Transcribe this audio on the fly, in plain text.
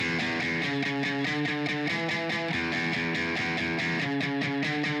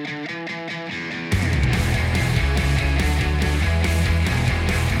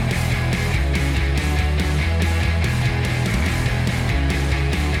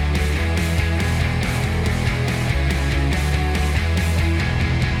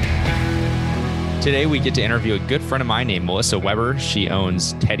Today, we get to interview a good friend of mine named Melissa Weber. She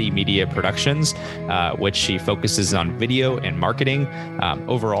owns Teddy Media Productions, which she focuses on video and marketing.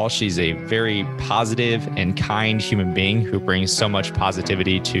 Overall, she's a very positive and kind human being who brings so much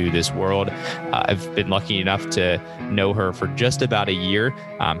positivity to this world. I've been lucky enough to know her for just about a year.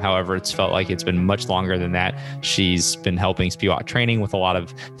 However, it's felt like it's been much longer than that. She's been helping Spewot Training with a lot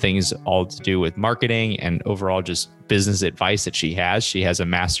of things all to do with marketing and overall just business advice that she has. She has a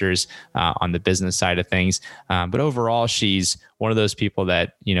master's on the business side of things. But overall, she's one of those people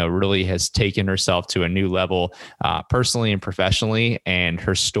that, really has taken herself to a new level personally and professionally. And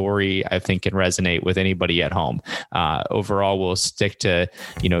her story, I think, can resonate with anybody at home. Overall, we'll stick to,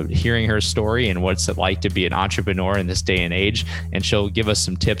 hearing her story and what's it like to be an entrepreneur in this day and age. And she'll give us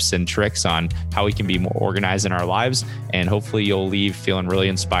some tips and tricks on how we can be more organized in our lives. And hopefully you'll leave feeling really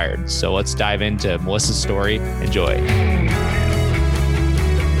inspired. So let's dive into Melissa's story. Enjoy.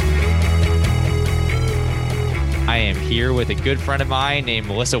 I am here with a good friend of mine named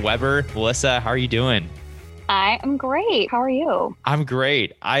Melissa Weber. Melissa, how are you doing? I am great. How are you? I'm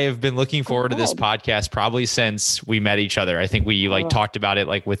great. I have been looking forward to this podcast probably since we met each other. I think we talked about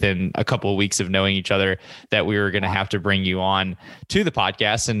it within a couple of weeks of knowing each other that we were going to have to bring you on to the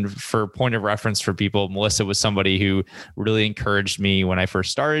podcast. And for point of reference for people, Melissa was somebody who really encouraged me when I first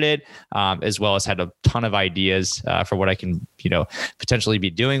started it, as well as had a ton of ideas for what I can, potentially be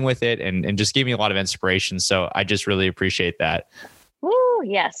doing with it and just gave me a lot of inspiration. So I just really appreciate that. Woo,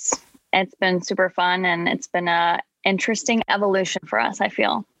 yes. It's been super fun and it's been a interesting evolution for us, I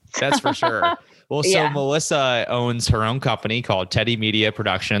feel. That's for sure. Well, so Melissa owns her own company called Teddy Media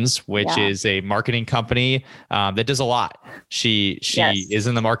Productions, which is a marketing company that does a lot. She is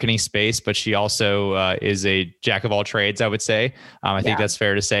in the marketing space, but she also is a jack of all trades, I would say. I think that's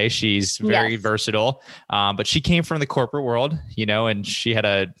fair to say. She's very versatile, but she came from the corporate world, and she had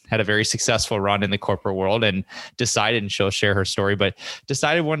a very successful run in the corporate world and decided, and she'll share her story, but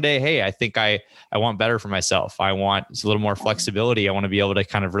decided one day, hey, I think I want better for myself. I want a little more flexibility. I want to be able to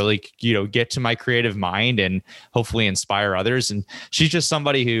kind of really, get to my creative mind and hopefully inspire others. And she's just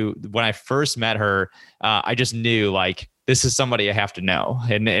somebody who, when I first met her, I just knew this is somebody I have to know.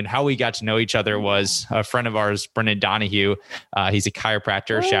 And how we got to know each other was a friend of ours, Brendan Donahue. He's a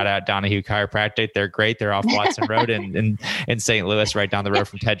chiropractor. Shout out Donahue Chiropractic. They're great. They're off Watson Road in St. Louis, right down the road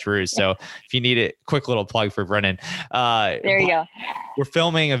from Ted Drew's. So if you need a quick little plug for Brendan. There you go. We're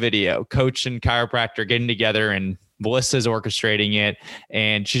filming a video, coach and chiropractor getting together, and Melissa's orchestrating it,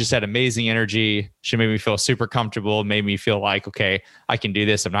 and she just had amazing energy. She made me feel super comfortable, made me feel like, okay, I can do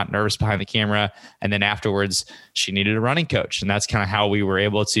this. I'm not nervous behind the camera. And then afterwards, she needed a running coach. And that's kind of how we were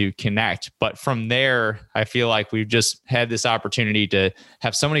able to connect. But from there, I feel like we've just had this opportunity to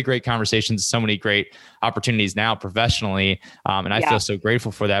have so many great conversations, so many great opportunities now professionally. And I feel so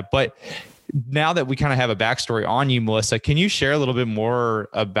grateful for that. But now that we kind of have a backstory on you, Melissa, can you share a little bit more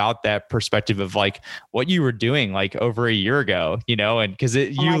about that perspective of what you were doing over a year ago, and because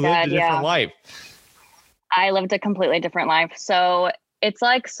you lived a different life. I lived a completely different life. So it's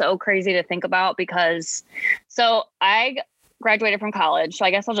so crazy to think about because I graduated from college. So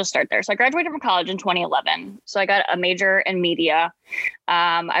I guess I'll just start there. So I graduated from college in 2011. So I got a major in media.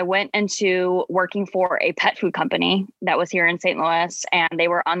 I went into working for a pet food company that was here in St. Louis, and they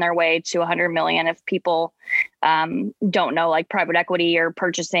were on their way to 100 million. If people don't know, private equity or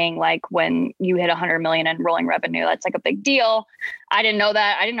purchasing, when you hit 100 million in rolling revenue, that's a big deal. I didn't know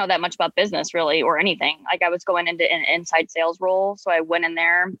that. I didn't know that much about business really, or anything. I was going into an inside sales role. So I went in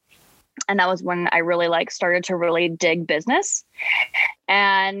there. And that was when I really started to really dig business.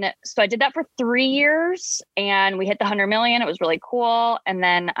 And so I did that for 3 years and we hit the 100 million. It was really cool. And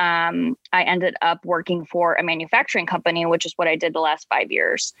then I ended up working for a manufacturing company, which is what I did the last 5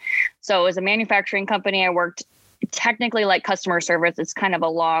 years. So it was a manufacturing company. I worked technically customer service. It's kind of a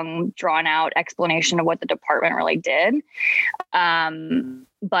long drawn out explanation of what the department really did.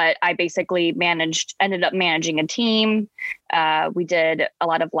 But I basically ended up managing a team. We did a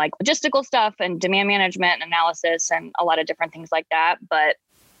lot of logistical stuff and demand management and analysis and a lot of different things like that. But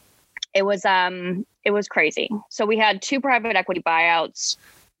it was crazy. So we had 2 private equity buyouts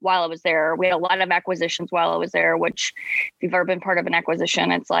while I was there. We had a lot of acquisitions while I was there, which if you've ever been part of an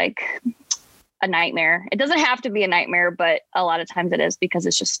acquisition, it's a nightmare. It doesn't have to be a nightmare, but a lot of times it is because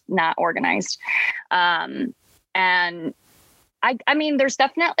it's just not organized. And I mean, there's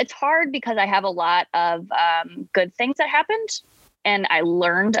definitely, it's hard because I have a lot of good things that happened and I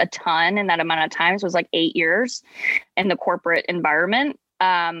learned a ton in that amount of time. So it was 8 years in the corporate environment.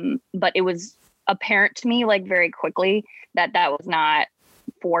 But it was apparent to me very quickly that was not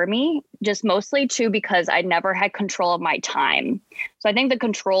for me, just mostly too, because I never had control of my time. So I think the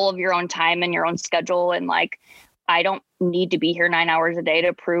control of your own time and your own schedule, and like, I don't need to be here 9 hours a day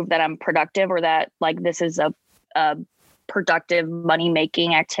to prove that I'm productive or that like this is a productive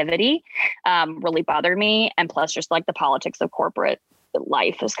money-making activity, really bothered me. And plus just like the politics of corporate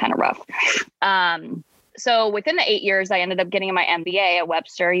life is kind of rough. So within the 8 years, I ended up getting my MBA at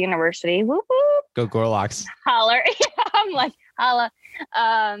Webster University. Whoop, whoop. Go Gorloks. Holler. I'm like, holla.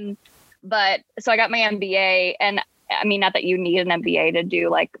 But so I got my MBA, and I mean, not that you need an MBA to do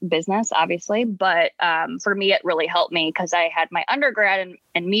like business, obviously, but for me, it really helped me because I had my undergrad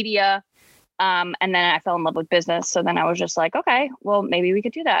in media. And then I fell in love with business. So then I was just like, okay, well, maybe we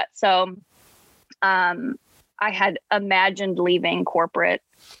could do that. So I had imagined leaving corporate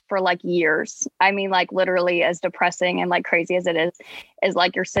for like years. I mean, like literally as depressing and like crazy as it is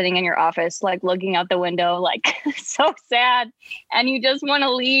like you're sitting in your office, like looking out the window, like so sad, and you just want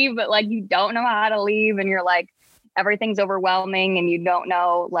to leave, but like you don't know how to leave, and you're like, everything's overwhelming and you don't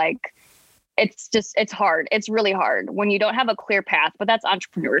know, like, it's hard. It's really hard when you don't have a clear path, but that's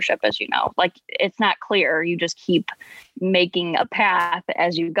entrepreneurship, as you know, like it's not clear. You just keep making a path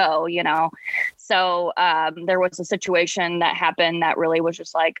as you go, you know? So there was a situation that happened that really was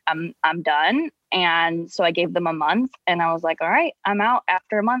just like, I'm done. And so I gave them a month, and I was like, all right, I'm out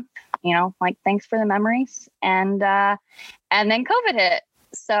after a month, you know, like, thanks for the memories. And then COVID hit.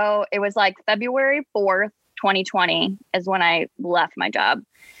 So it was like February 4th, 2020 is when I left my job.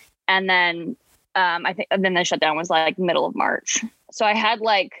 And then I think then the shutdown was like middle of March. So I had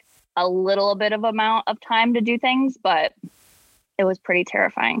like a little bit of amount of time to do things, but it was pretty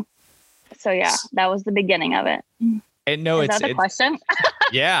terrifying. So yeah, that was the beginning of it. And no, is that the question?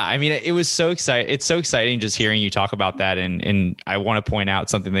 Yeah. I mean, it was so exciting. It's so exciting just hearing you talk about that. And I want to point out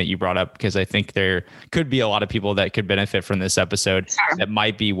something that you brought up, because I think there could be a lot of people that could benefit from this episode. Sure. That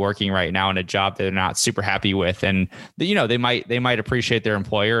might be working right now in a job that they're not super happy with. And you know, they might appreciate their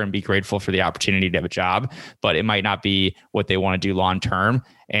employer and be grateful for the opportunity to have a job, but it might not be what they want to do long term.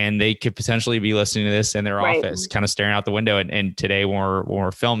 And they could potentially be listening to this in their office, kind of staring out the window. And today, when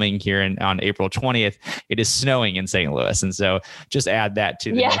we're filming here on April 20th, it is snowing in St. Louis. And so just add that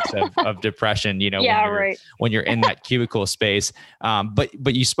to the mix of depression, you know, when you're in that cubicle space.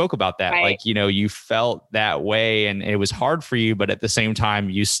 But you spoke about that, like, you know, you felt that way and it was hard for you, but at the same time,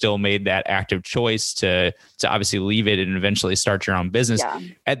 you still made that active choice to obviously leave it and eventually start your own business. Yeah.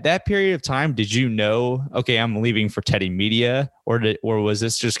 At that period of time, did you know, okay, I'm leaving for Teddy Media? Or was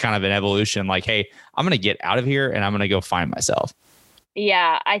this just kind of an evolution like, hey, I'm going to get out of here and I'm going to go find myself?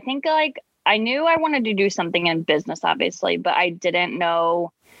 Yeah, I think like I knew I wanted to do something in business, obviously, but I didn't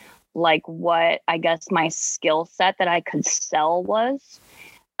know like what I guess my skill set that I could sell was.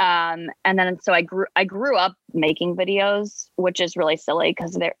 And then so I grew up making videos, which is really silly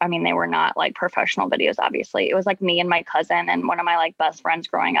because they were not like professional videos. Obviously, it was like me and my cousin and one of my like best friends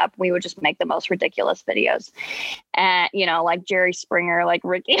growing up. We would just make the most ridiculous videos, and you know, like Jerry Springer, like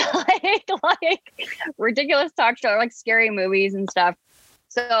Ricky, like ridiculous talk show, like scary movies and stuff.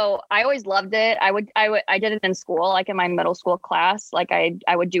 So I always loved it. I did it in school, like in my middle school class. Like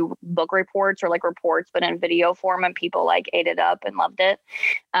I would do book reports or like reports, but in video form, and people like ate it up and loved it.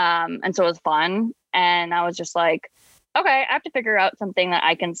 And so it was fun. And I was just like, okay, I have to figure out something that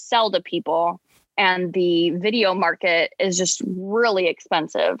I can sell to people. And the video market is just really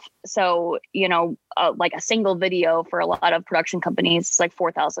expensive. So, you know, like a single video for a lot of production companies is like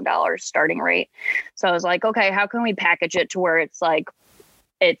 $4,000 starting rate. So I was like, okay, how can we package it to where it's like,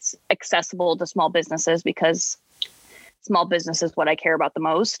 it's accessible to small businesses, because small business is what I care about the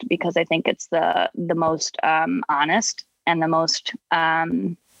most, because I think it's the most honest and the most, I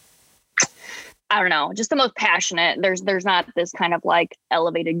don't know, just the most passionate. There's not this kind of like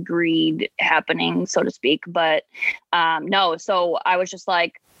elevated greed happening, so to speak. But no, so I was just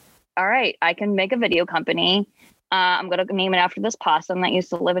like, all right, I can make a video company. I'm going to name it after this possum that used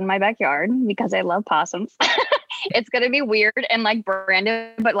to live in my backyard because I love possums. It's going to be weird and like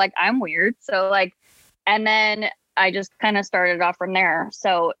branded, but like I'm weird. So like, and then I just kind of started off from there.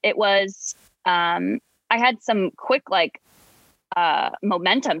 So it was, I had some quick like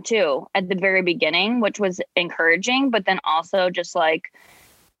momentum too at the very beginning, which was encouraging, but then also just like,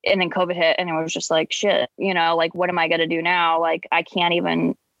 and then COVID hit and it was just like, shit, you know, like, what am I going to do now? Like, I can't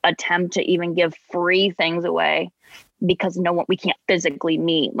even attempt to even give free things away because we can't physically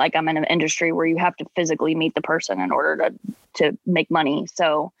meet. Like, I'm in an industry where you have to physically meet the person in order to make money.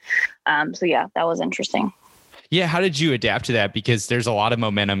 So yeah, that was interesting. Yeah. How did you adapt to that? Because there's a lot of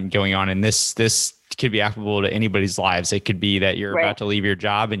momentum going on, and this could be applicable to anybody's lives. It could be that you're about to leave your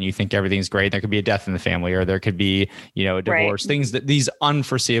job and you think everything's great. There could be a death in the family, or there could be, a divorce, things that these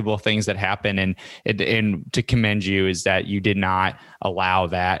unforeseeable things that happen. And to commend you is that you did not allow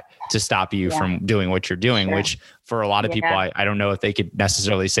that to stop you from doing what you're doing, which for a lot of people, I don't know if they could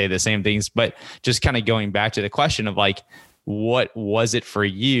necessarily say the same things, but just kind of going back to the question of like, what was it for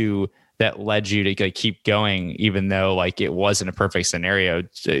you that led you to keep going, even though like it wasn't a perfect scenario?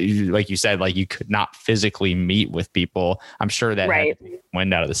 Like you said, like you could not physically meet with people. I'm sure that had to take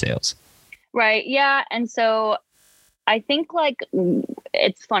wind out of the sails. Right. Yeah. And so I think like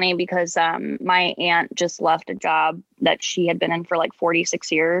it's funny because my aunt just left a job that she had been in for like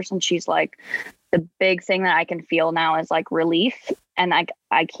 46 years. And she's like, the big thing that I can feel now is like relief. And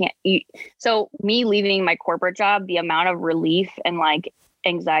I can't eat. So me leaving my corporate job, the amount of relief and like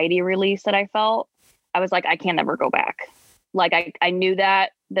anxiety release that I felt, I was like, I can never go back. Like I knew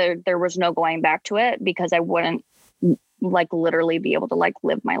that there was no going back to it, because I wouldn't like literally be able to like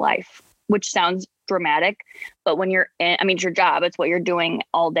live my life, which sounds dramatic, but when you're in, I mean, it's your job, it's what you're doing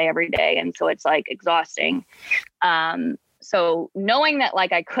all day, every day. And so it's like exhausting. So knowing that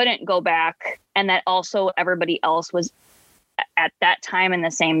like I couldn't go back, and that also everybody else was at that time in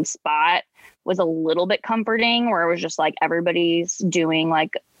the same spot, was a little bit comforting, where it was just like everybody's doing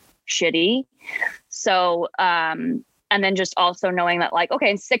like shitty. So, and then just also knowing that like,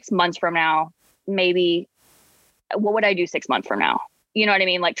 okay, in 6 months from now, maybe what would I do 6 months from now? You know what I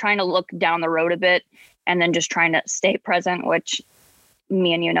mean? Like trying to look down the road a bit, and then just trying to stay present, which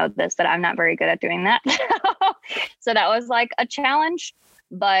me and you know this, that I'm not very good at doing that. So that was like a challenge,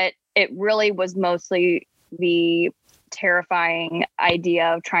 but it really was mostly the terrifying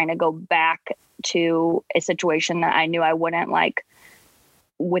idea of trying to go back to a situation that I knew I wouldn't, like,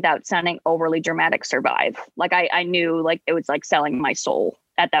 without sounding overly dramatic, survive. Like I knew like it was like selling my soul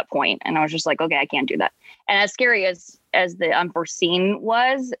at that point. And I was just like, okay, I can't do that. And as scary as the unforeseen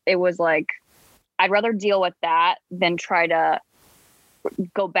was, it was like, I'd rather deal with that than try to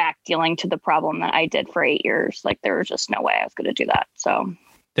go back dealing to the problem that I did for 8 years. Like there was just no way I was going to do that. So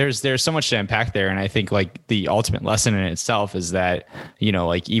there's so much to unpack there. And I think like the ultimate lesson in itself is that,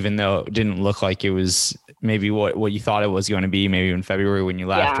 like, even though it didn't look like it was maybe what you thought it was going to be, maybe in February when you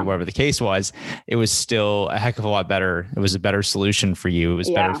left or whatever the case was, it was still a heck of a lot better. It was a better solution for you. It was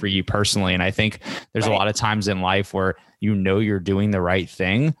better for you personally. And I think there's a lot of times in life where you're doing the right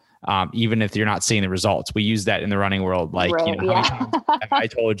thing, even if you're not seeing the results. We use that in the running world. Like, how many times have I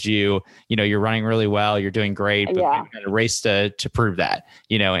told you, you're running really well, you're doing great, but you've got a race to prove that,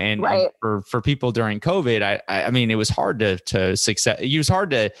 and for people during COVID, I mean, it was hard to success. It was hard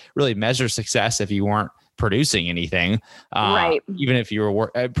to really measure success if you weren't producing anything, even if you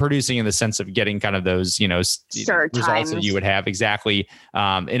were producing in the sense of getting kind of those, results that you would have exactly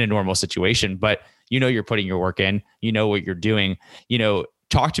in a normal situation. But, you're putting your work in, what you're doing,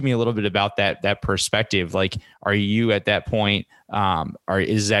 talk to me a little bit about that perspective. Like, are you at that point,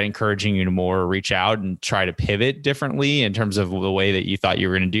 is that encouraging you to more reach out and try to pivot differently in terms of the way that you thought you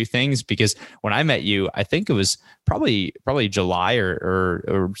were going to do things? Because when I met you, I think it was probably July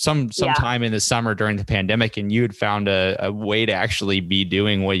or some time in the summer during the pandemic, and you had found a way to actually be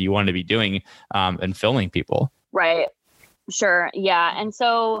doing what you wanted to be doing, and filming people. Right. Sure. Yeah. And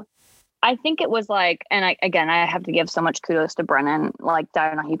so I think it was like, and I have to give so much kudos to Brennan, like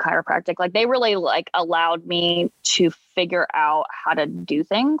Donahue Chiropractic. Like they really like allowed me to figure out how to do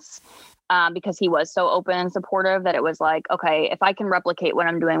things, because he was so open and supportive that it was like, okay, if I can replicate what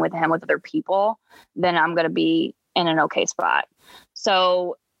I'm doing with him with other people, then I'm going to be in an okay spot.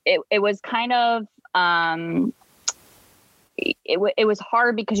 So it was kind of, it was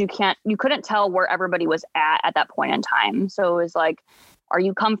hard because you couldn't tell where everybody was at that point in time. So it was like, are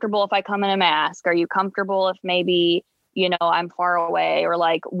you comfortable if I come in a mask? Are you comfortable if maybe, I'm far away? Or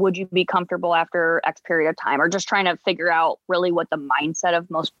like, would you be comfortable after X period of time? Or just trying to figure out really what the mindset of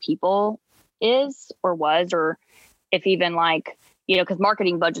most people is or was, or if even like, because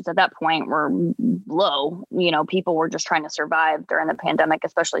marketing budgets at that point were low, people were just trying to survive during the pandemic,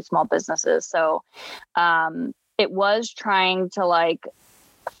 especially small businesses. So it was trying to like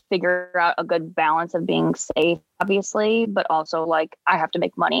figure out a good balance of being safe, obviously, but also like I have to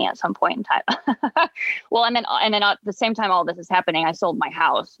make money at some point in time. Well, and then at the same time all this is happening, I sold my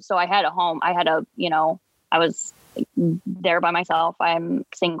house. So I had a home. I had I was there by myself. I'm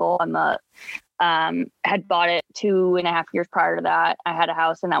single. Had bought it 2.5 years prior to that. I had a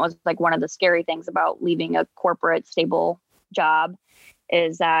house, and that was like one of the scary things about leaving a corporate stable job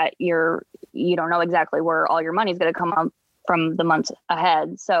is that you don't know exactly where all your money is going to come up from the months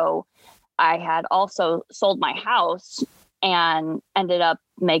ahead. So I had also sold my house and ended up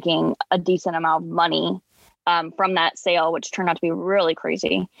making a decent amount of money from that sale, which turned out to be really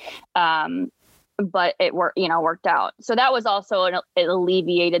crazy. But it worked out. So that was also, it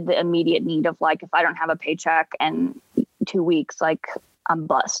alleviated the immediate need of like, if I don't have a paycheck in 2 weeks, like I'm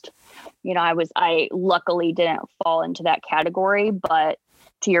bust. I luckily didn't fall into that category, but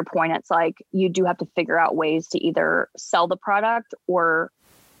to your point, it's like, you do have to figure out ways to either sell the product or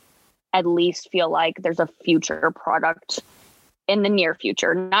at least feel like there's a future product in the near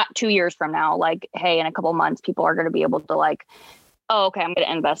future, not 2 years from now. Like, hey, in a couple of months, people are going to be able to like, oh, okay, I'm going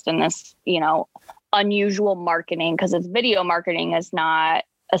to invest in this, unusual marketing, because it's video marketing is not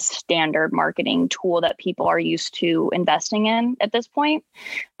a standard marketing tool that people are used to investing in at this point.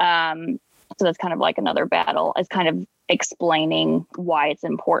 So that's kind of like another battle, is kind of explaining why it's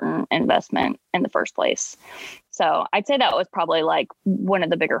important investment in the first place. So I'd say that was probably like one of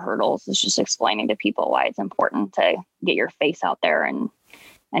the bigger hurdles, is just explaining to people why it's important to get your face out there and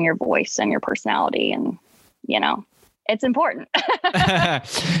your voice and your personality, and it's important.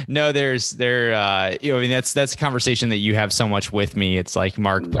 No, that's a conversation that you have so much with me. It's like,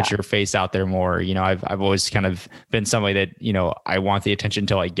 Mark, put your face out there more. I've always kind of been somebody that, I want the attention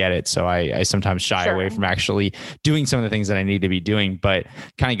until I get it. So I sometimes shy away from actually doing some of the things that I need to be doing. But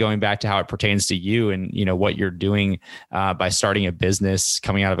kind of going back to how it pertains to you and, what you're doing by starting a business,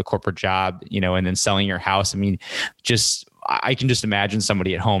 coming out of a corporate job, and then selling your house. I mean, I can just imagine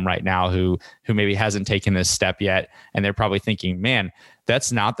somebody at home right now who maybe hasn't taken this step yet. And they're probably thinking, man,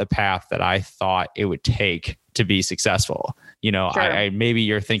 that's not the path that I thought it would take to be successful. Sure. Maybe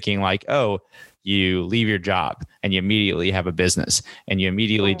you're thinking like, oh, you leave your job and you immediately have a business and you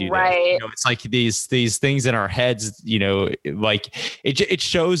immediately do that. It's like these things in our heads, like it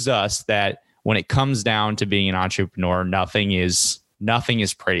shows us that when it comes down to being an entrepreneur, nothing is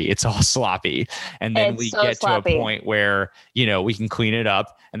pretty. It's all sloppy. And then we get to a point where, we can clean it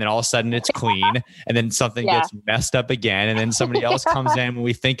up, and then all of a sudden it's clean, and then something gets messed up again. And then somebody else comes in when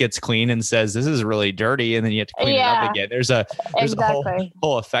we think it's clean and says, this is really dirty. And then you have to clean it up again. There's a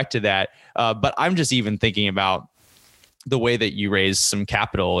whole effect to that. But I'm just even thinking about the way that you raise some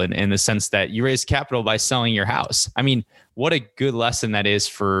capital, in the sense that you raise capital by selling your house. I mean, what a good lesson that is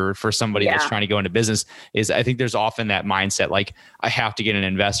for somebody that's trying to go into business. Is I think there's often that mindset, like, I have to get an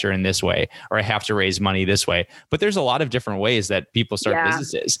investor in this way, or I have to raise money this way. But there's a lot of different ways that people start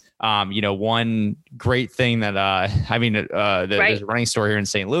businesses. One great thing that, there's a running store here in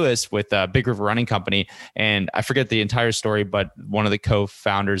St. Louis with Big River Running Company. And I forget the entire story, but one of the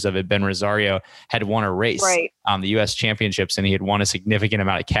co-founders of it, Ben Rosario, had won a race, the US championships, and he had won a significant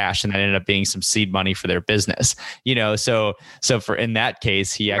amount of cash, and that ended up being some seed money for their business, so for, in that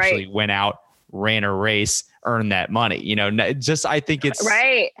case, he actually went out, ran a race, earned that money, I think it's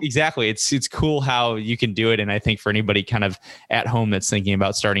exactly. It's cool how you can do it. And I think for anybody kind of at home that's thinking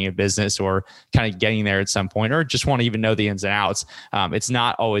about starting a business, or kind of getting there at some point, or just want to even know the ins and outs, it's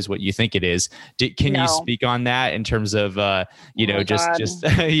not always what you think it is. Can you speak on that in terms of,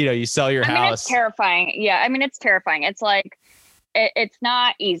 you sell your house? It's terrifying. Yeah. I mean, it's terrifying. It's like, it's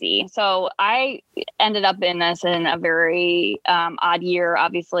not easy. So I ended up in a very odd year,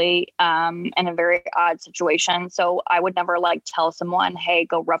 obviously, in a very odd situation. So I would never tell someone, hey,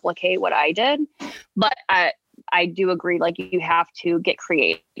 go replicate what I did. But I do agree, you have to get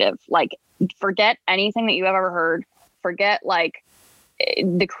creative. Forget anything that you have ever heard. Forget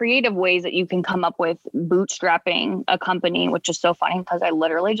the creative ways that you can come up with bootstrapping a company, which is so funny because I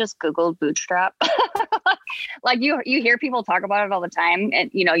literally just Googled bootstrap. You hear people talk about it all the time,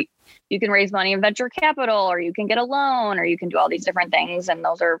 and you can raise money in venture capital, or you can get a loan, or you can do all these different things, and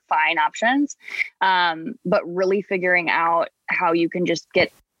those are fine options. But really figuring out how you can just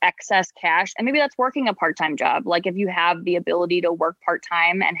get excess cash, and maybe that's working a part-time job. If you have the ability to work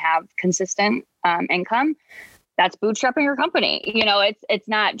part-time and have consistent income, that's bootstrapping your company. It's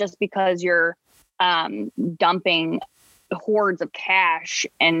not just because you're dumping hordes of cash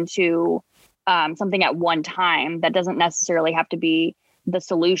into something at one time. That doesn't necessarily have to be the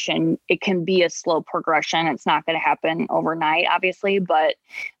solution. It can be a slow progression. It's not going to happen overnight, obviously, but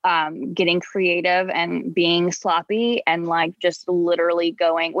getting creative and being sloppy and just literally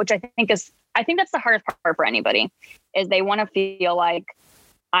going, which I think that's the hardest part for anybody, is they want to feel like,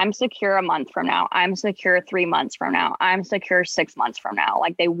 I'm secure a month from now. I'm secure 3 months from now. I'm secure 6 months from now.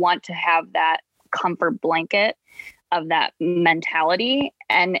 They want to have that comfort blanket of that mentality.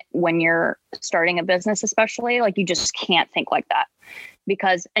 And when you're starting a business, especially, you just can't think like that,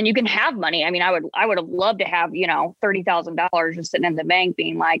 and you can have money. I mean, I would have loved to have, $30,000 just sitting in the bank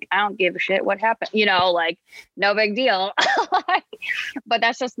being like, I don't give a shit what happened, no big deal. But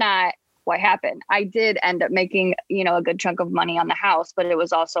that's just not what happened. I did end up making, a good chunk of money on the house, but it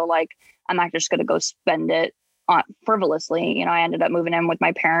was also like, I'm not just going to go spend it on frivolously. I ended up moving in with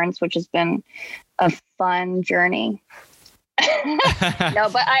my parents, which has been a fun journey. No,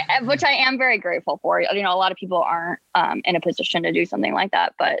 but which I am very grateful for. A lot of people aren't in a position to do something like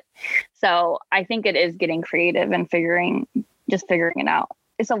that. But so I think it is getting creative and figuring it out.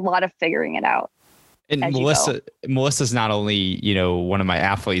 It's a lot of figuring it out. And Melissa's not only, one of my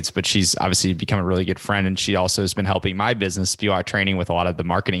athletes, but she's obviously become a really good friend. And she also has been helping my business, Spew Out Training, with a lot of the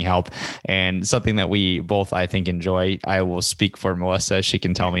marketing help, and something that we both, I think, enjoy. I will speak for Melissa. She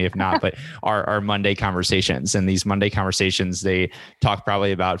can tell me if not, but our Monday conversations, and these Monday conversations, they talk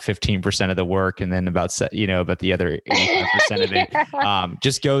probably about 15% of the work. And then about the other 85% of it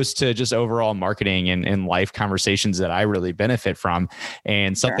just goes to just overall marketing and life conversations that I really benefit from.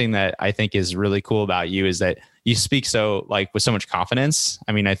 And something that I think is really cool about you is that you speak with so much confidence.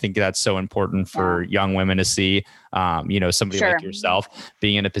 I mean, I think that's so important for young women to see, somebody like yourself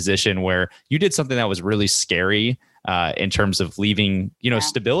being in a position where you did something that was really scary in terms of leaving,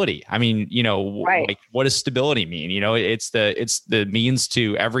 stability. I mean, like, what does stability mean? It's the means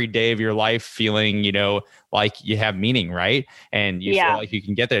to every day of your life feeling, like you have meaning, right? And you feel like you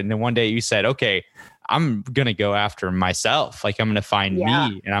can get there. And then one day you said, okay, I'm going to go after myself. Like, I'm going to find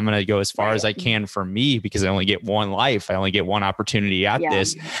me, and I'm going to go as far as I can for me, because I only get one life. I only get one opportunity at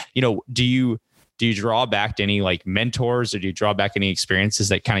this. Do you draw back to any like mentors, or do you draw back any experiences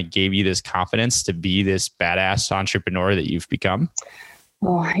that kind of gave you this confidence to be this badass entrepreneur that you've become?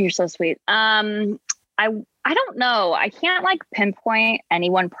 Oh, you're so sweet. I don't know. I can't like pinpoint any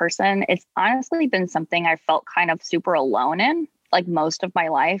one person. It's honestly been something I felt kind of super alone in, like, most of my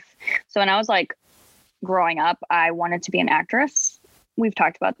life. So when I was like growing up, I wanted to be an actress. We've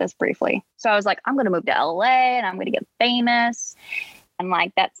talked about this briefly. So I was like, I'm going to move to LA and I'm going to get famous. And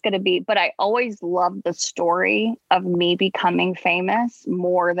like, that's going to be, but I always loved the story of me becoming famous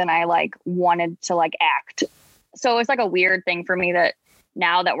more than I like wanted to like act. So it's like a weird thing for me that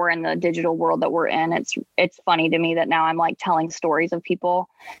now that we're in the digital world that we're in, it's funny to me that now I'm like telling stories of people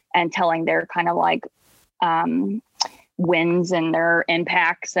and telling their kind of like wins and their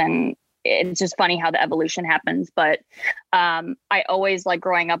impacts. And it's just funny how the evolution happens. But I always, like,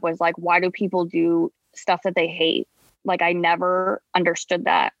 growing up was like, why do people do stuff that they hate? Like, I never understood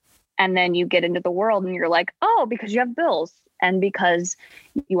that. And then you get into the world and you're like, oh, because you have bills, and because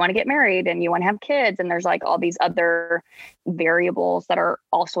you want to get married and you want to have kids. And there's like all these other variables that are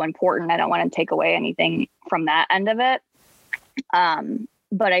also important. I don't want to take away anything from that end of it.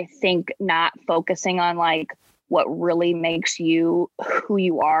 But I think not focusing on like what really makes you who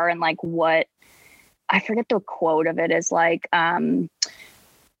you are, and like what, I forget the quote of it, is like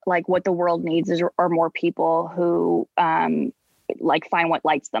what the world needs are more people who like find what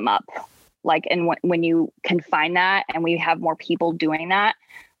lights them up. Like, and when you can find that, and we have more people doing that,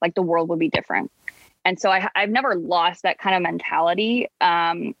 like, the world would be different. And so I've never lost that kind of mentality.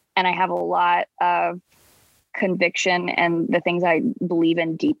 And I have a lot of conviction and the things I believe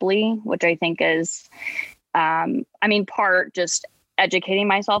in deeply, which I think is, part just educating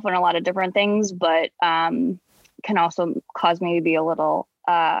myself on a lot of different things, but can also cause me to be a little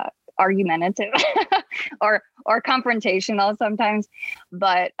argumentative or confrontational sometimes.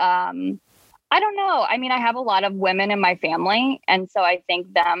 But I don't know. I mean, I have a lot of women in my family, and so I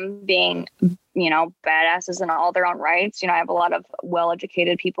think them being, badasses in all their own rights. I have a lot of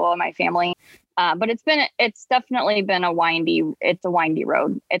well-educated people in my family. But it's definitely been a windy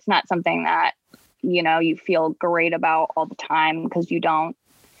road. It's not something that, you feel great about all the time, because you don't,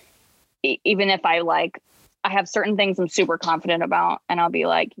 even if I have certain things I'm super confident about, and I'll be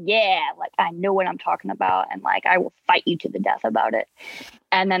like, yeah, like, I know what I'm talking about. And like, I will fight you to the death about it.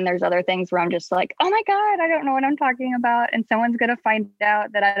 And then there's other things where I'm just like, oh my God, I don't know what I'm talking about. And someone's going to find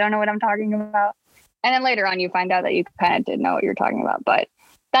out that I don't know what I'm talking about. And then later on, you find out that you kind of did know what you're talking about. But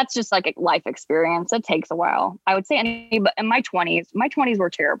that's just like a life experience. It takes a while. I would say but in my 20s were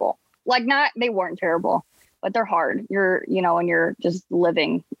terrible. Like, they weren't terrible, but they're hard. You're, when you're just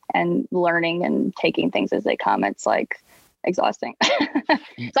living and learning and taking things as they come, it's like exhausting.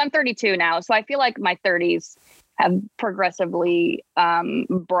 So I'm 32 now. So I feel like my 30s have progressively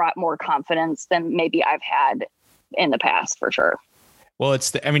brought more confidence than maybe I've had in the past, for sure. Well,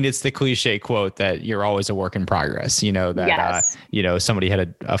 it's the cliche quote that you're always a work in progress, that, Yes. Somebody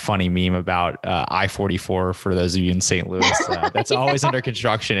had a funny meme about I-44 for those of you in St. Louis, that's always under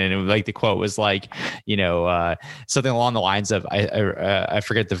construction. And it was like, the quote was like, something along the lines of, I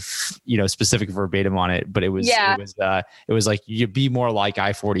forget the, specific verbatim on it, but it was like, you be more like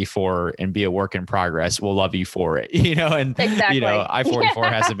I-44 and be a work in progress. We'll love you for it, and, Exactly.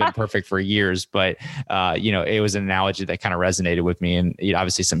 I-44 hasn't been perfect for years, but, it was an analogy that kind of resonated with me, and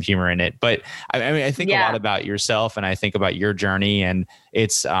obviously some humor in it. But I think a lot about yourself, and I think about your journey, and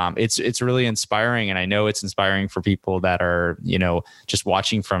it's really inspiring. And I know it's inspiring for people that are, just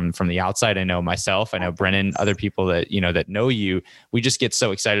watching from the outside. I know myself, I know Brennan, other people that, that know you, we just get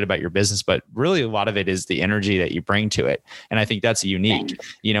so excited about your business, but really a lot of it is the energy that you bring to it. And I think that's unique,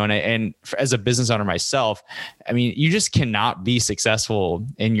 and as a business owner myself, I mean, you just cannot be successful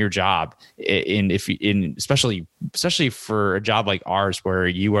in your job especially for a job like ours, where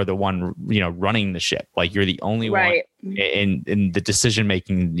you are the one, running the ship. Like, you're the only one in the decision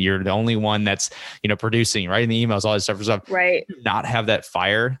making. You're the only one that's, producing, writing the emails, all this stuff. Right. Not have that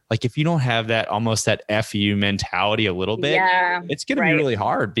fire. Like, if you don't have that, almost that FU mentality a little bit, it's going to be really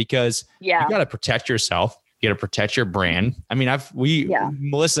hard, because you got to protect yourself. You got to protect your brand. I mean,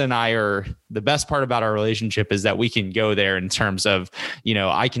 Melissa and I are, the best part about our relationship is that we can go there in terms of,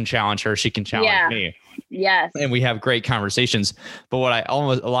 I can challenge her, she can challenge me. Yes. And we have great conversations. But a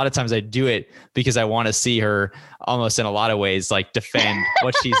lot of times I do it because I want to see her almost in a lot of ways, like, defend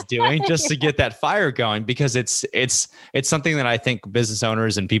what she's doing, just to get that fire going, because it's something that I think business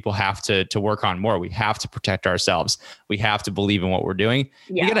owners and people have to work on more. We have to protect ourselves. We have to believe in what we're doing.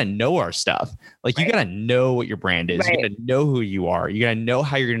 We got to know our stuff. Like, you got to know what your brand is. You got to know who you are. You got to know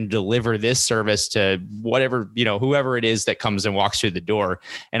how you're going to deliver this service to whatever, whoever it is that comes and walks through the door.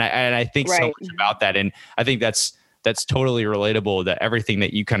 And I think so much about that. And I think that's totally relatable to everything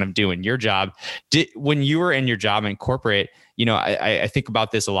that you kind of do in your job. When you were in your job in corporate, I think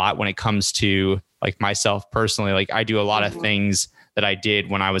about this a lot when it comes to, like, myself personally. Like, I do a lot of things that I did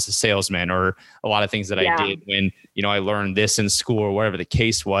when I was a salesman, or a lot of things that I did when, I learned this in school, or whatever the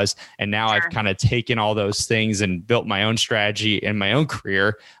case was. And now I've kind of taken all those things and built my own strategy in my own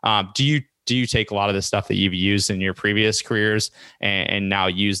career. Do you take a lot of the stuff that you've used in your previous careers and now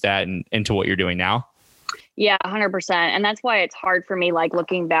use that into what you're doing now? Yeah, 100%. And that's why it's hard for me, like,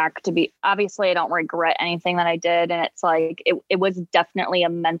 looking back, obviously I don't regret anything that I did. And it's like, it was definitely a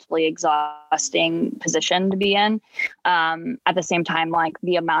mentally exhausting position to be in. At the same time, like,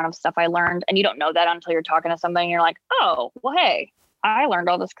 the amount of stuff I learned, and you don't know that until you're talking to somebody and you're like, oh, well, hey, I learned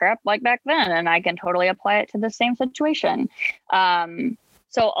all this crap like back then, and I can totally apply it to the same situation.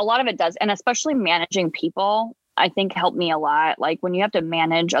 So a lot of it does. And especially managing people, I think, helped me a lot. Like, when you have to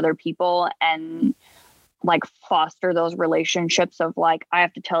manage other people and, like, foster those relationships of, like, I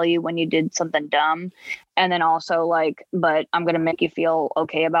have to tell you when you did something dumb, and then also, like, but I'm going to make you feel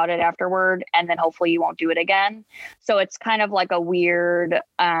okay about it afterward, and then hopefully you won't do it again. So it's kind of like a weird,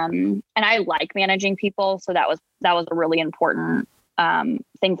 and I like managing people. So that was a really important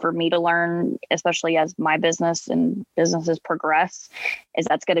thing for me to learn, especially as my business and businesses progress, is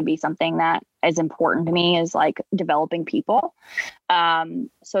that's going to be something that is important to me, is, like, developing people.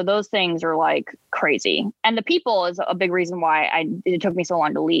 So those things are, like, crazy. And the people is a big reason why it took me so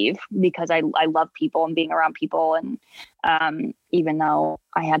long to leave, because I love people and being around people. And even though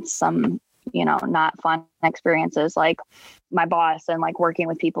I had some, not fun experiences, like, my boss and, like, working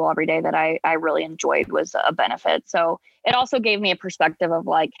with people every day that I really enjoyed was a benefit. So it also gave me a perspective of,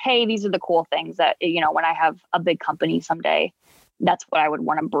 like, hey, these are the cool things that, when I have a big company someday, that's what I would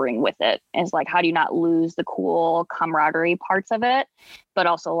want to bring with it, is, like, how do you not lose the cool camaraderie parts of it, but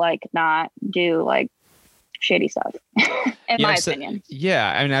also, like, not do, like, shady stuff, in my opinion.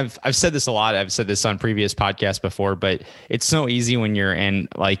 Yeah. I mean, I've said this a lot. I've said this on previous podcasts before, but it's so easy when you're in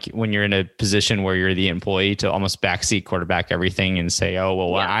a position where you're the employee to almost backseat quarterback everything and say, oh, well,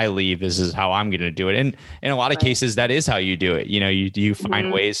 when I leave, this is how I'm going to do it. And in a lot of cases, that is how you do it. You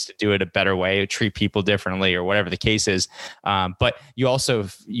find ways to do it a better way, treat people differently, or whatever the case is. But you also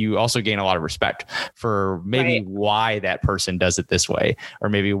gain a lot of respect for maybe why that person does it this way, or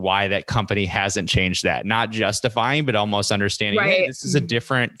maybe why that company hasn't changed that. Not justifying, but almost understanding, hey, this is a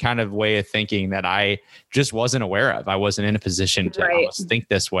different kind of way of thinking that I just wasn't aware of. I wasn't in a position to almost think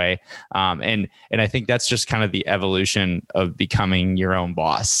this way. And I think that's just kind of the evolution of becoming your own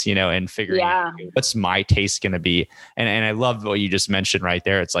boss, and figuring out what's my taste going to be. And I love what you just mentioned right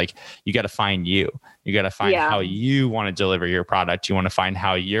there. It's like, you got to find you. You got to find how you want to deliver your product. You want to find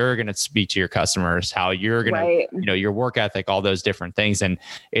how you're going to speak to your customers, how you're going to, your work ethic, all those different things. And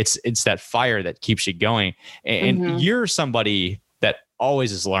it's that fire that keeps you going. And you're somebody that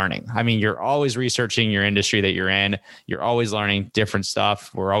always is learning. I mean, you're always researching your industry that you're in. You're always learning different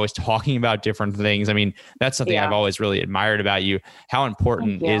stuff. We're always talking about different things. I mean, that's something I've always really admired about you. How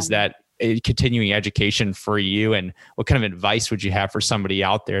important is that continuing education for you, and what kind of advice would you have for somebody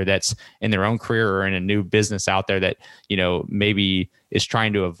out there that's in their own career or in a new business out there that, maybe is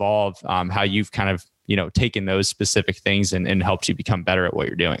trying to evolve, how you've kind of, taken those specific things and helped you become better at what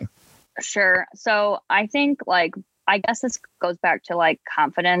you're doing? Sure. So I think I guess this goes back to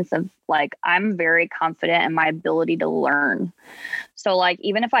confidence of I'm very confident in my ability to learn. So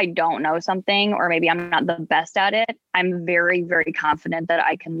even if I don't know something, or maybe I'm not the best at it, I'm very, very confident that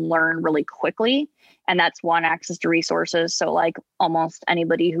I can learn really quickly. And that's one, access to resources. So almost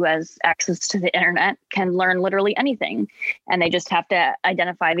anybody who has access to the internet can learn literally anything. And they just have to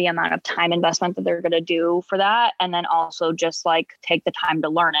identify the amount of time investment that they're going to do for that. And then also just take the time to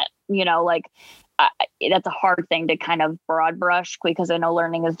learn it, that's a hard thing to kind of broad brush, because I know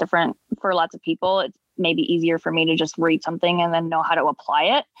learning is different for lots of people. It's maybe easier for me to just read something and then know how to apply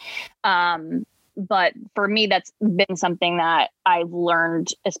it. But for me, that's been something that I've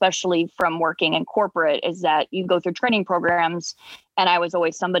learned, especially from working in corporate, is that you go through training programs, and I was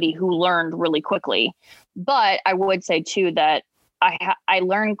always somebody who learned really quickly. But I would say too that I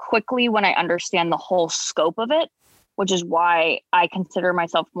learn quickly when I understand the whole scope of it, which is why I consider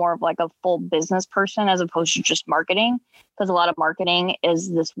myself more of a full business person as opposed to just marketing. Because a lot of marketing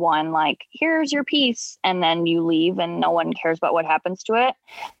is this one, here's your piece, and then you leave and no one cares about what happens to it.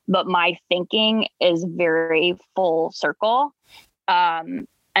 But my thinking is very full circle. And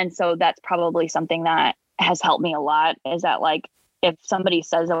so that's probably something that has helped me a lot, is that if somebody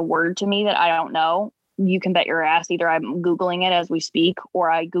says a word to me that I don't know, you can bet your ass either I'm Googling it as we speak, or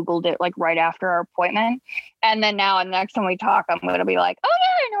I Googled it right after our appointment. And then now, and the next time we talk, I'm going to be like, oh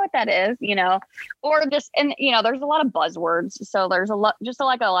yeah, I know what that is, or just, and there's a lot of buzzwords. So there's a lot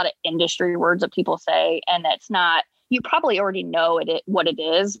of industry words that people say, and it's not, you probably already know what it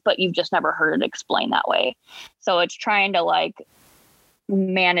is, but you've just never heard it explained that way. So it's trying to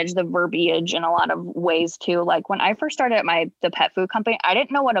manage the verbiage in a lot of ways too. When I first started at the pet food company, I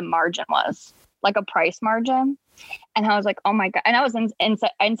didn't know what a margin was. A price margin. And I was like, oh my God. And I was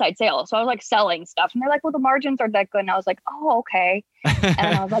inside sales. So I was selling stuff, and they're like, well, the margins are that good. And I was like, oh, okay. And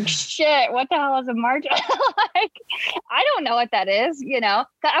I was like, shit, what the hell is a margin? I don't know what that is, I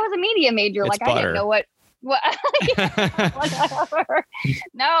was a media major. It's butter. I didn't know what whatever.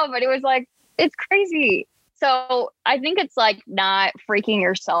 No, but it was it's crazy. So I think it's not freaking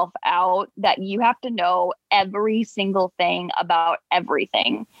yourself out that you have to know every single thing about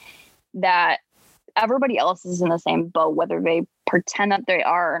everything, that everybody else is in the same boat, whether they pretend that they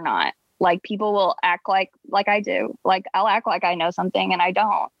are or not. People will act like I do. I'll act like I know something and I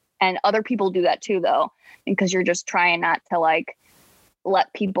don't. And other people do that too, though, because you're just trying not to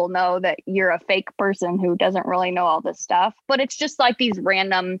let people know that you're a fake person who doesn't really know all this stuff. But it's just these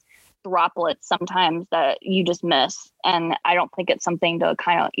random droplets sometimes that you just miss. And I don't think it's something to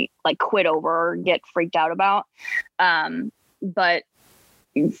kind of quit over or get freaked out about. But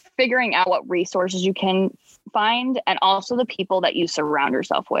figuring out what resources you can find, and also the people that you surround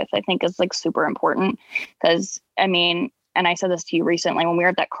yourself with, I think is super important. Because and I said this to you recently when we were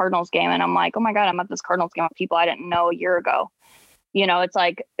at that Cardinals game, and I'm like, oh my God, I'm at this Cardinals game with people I didn't know a year ago. It's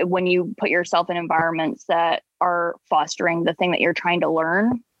when you put yourself in environments that are fostering the thing that you're trying to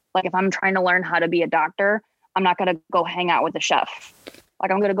learn. If I'm trying to learn how to be a doctor, I'm not going to go hang out with a chef. I'm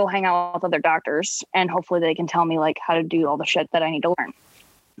going to go hang out with other doctors, and hopefully they can tell me how to do all the shit that I need to learn.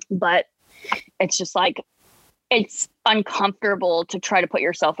 But it's just it's uncomfortable to try to put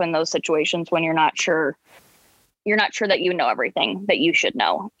yourself in those situations when you're not sure that you know everything that you should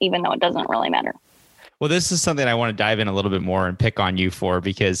know, even though it doesn't really matter. Well, this is something I want to dive in a little bit more and pick on you for,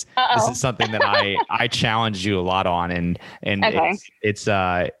 because this is something that I challenged you a lot on, and okay.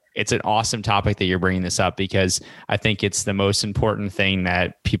 It's an awesome topic that you're bringing this up, because I think it's the most important thing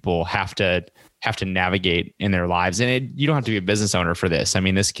that people have to navigate in their lives. And you don't have to be a business owner for this.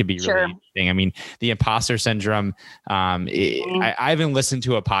 This could be really interesting. The imposter syndrome, I haven't listened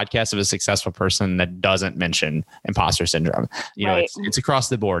to a podcast of a successful person that doesn't mention imposter syndrome. It's across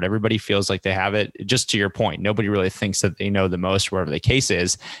the board. Everybody feels like they have it. Just to your point, nobody really thinks that they know the most, wherever the case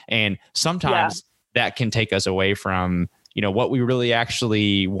is. And sometimes that can take us away from what we really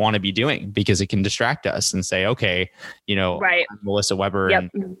actually want to be doing, because it can distract us and say, okay, I'm Melissa Weber,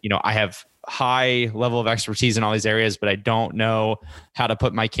 and I have high level of expertise in all these areas, but I don't know how to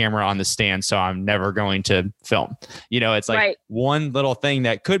put my camera on the stand, so I'm never going to film. It's like one little thing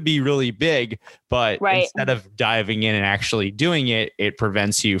that could be really big, but instead of diving in and actually doing it, it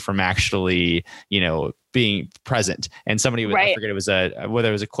prevents you from actually, being present. And somebody, I forget, it was whether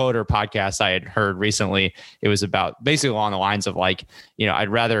it was a quote or podcast I had heard recently. It was about basically along the lines of like, I'd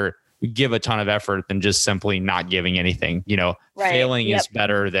rather give a ton of effort than just simply not giving anything. Failing is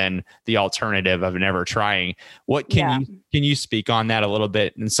better than the alternative of never trying. What can you speak on that a little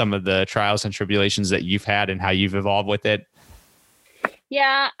bit and some of the trials and tribulations that you've had and how you've evolved with it?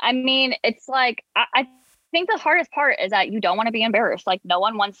 Yeah. I mean, it's like, I think the hardest part is that you don't want to be embarrassed. Like no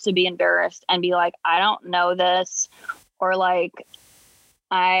one wants to be embarrassed and be like, I don't know this, or like,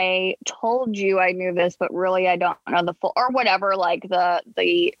 I told you I knew this, but really I don't know the full, or whatever, like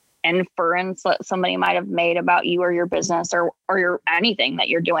the inference that somebody might have made about you or your business or your anything that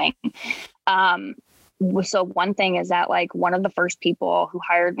you're doing. So one thing is that like one of the first people who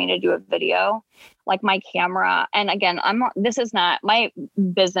hired me to do a video, like my camera, and again, this is not, my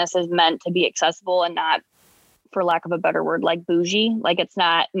business is meant to be accessible and not, for lack of a better word, like bougie. Like it's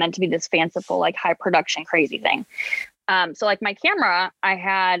not meant to be this fanciful, like high production, crazy thing. So like my camera,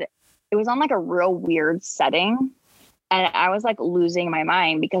 it was on like a real weird setting. And I was like losing my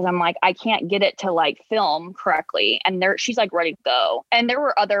mind because I'm like, I can't get it to like film correctly. And she's like ready to go. And there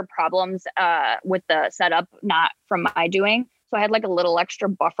were other problems with the setup, not from my doing. So I had like a little extra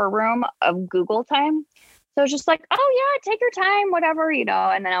buffer room of Google time. So it's just like, oh yeah, take your time, whatever,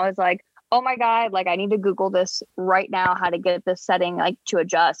 And then I was like, oh my God, like I need to Google this right now, how to get this setting like to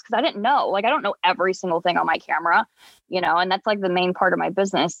adjust. Cause I didn't know, like, I don't know every single thing on my camera, and that's like the main part of my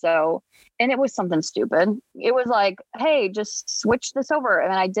business. So, and it was something stupid. It was like, hey, just switch this over.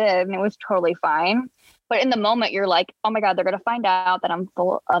 And then I did, and it was totally fine. But in the moment you're like, oh my God, they're going to find out that I'm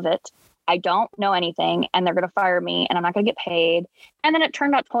full of it. I don't know anything and they're going to fire me and I'm not going to get paid. And then it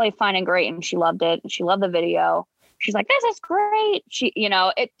turned out totally fine and great. And she loved it. And she loved the video. She's like, this is great.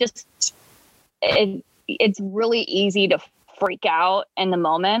 It's really easy to freak out in the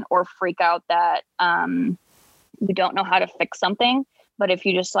moment or freak out that you don't know how to fix something. But if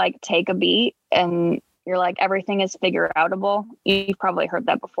you just like take a beat and you're like, everything is figure outable. You've probably heard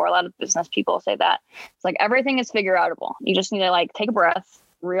that before. A lot of business people say that. It's like, everything is figure outable. You just need to like take a breath,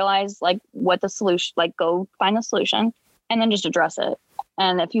 realize like what the solution, like go find the solution and then just address it.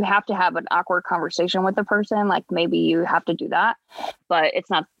 And if you have to have an awkward conversation with the person, like maybe you have to do that, but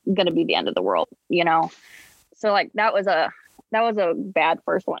it's not going to be the end of the world, So like that was a bad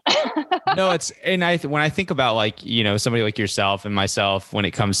first one. No, when I think about like, somebody like yourself and myself, when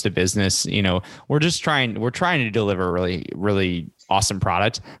it comes to business, we're trying to deliver a really, really awesome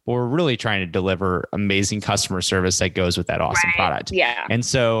product, but we're really trying to deliver amazing customer service that goes with that awesome product. Yeah. And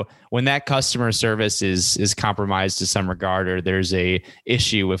so when that customer service is compromised to some regard, or there's a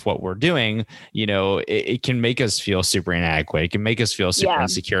issue with what we're doing, it can make us feel super inadequate. It can make us feel super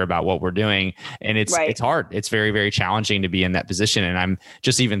insecure about what we're doing. And it's hard. It's very, very challenging to be in that position. And I'm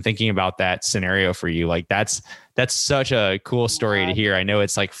just even thinking about that scenario for you. Like that's such a cool story to hear. I know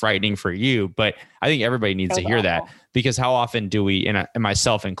it's like frightening for you, but I think everybody needs to hear that, because how often do we, and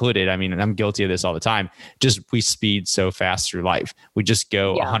myself included, I mean, I'm guilty of this all the time, we speed so fast through life. We just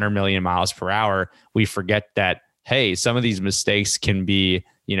go 100 million miles per hour. We forget that, hey, some of these mistakes can be,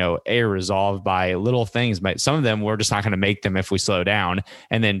 resolved by little things, but some of them, we're just not going to make them if we slow down.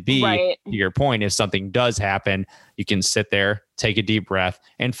 And then B, to your point, if something does happen, you can sit there, take a deep breath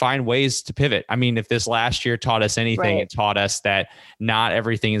and find ways to pivot. I mean, if this last year taught us anything, it taught us that not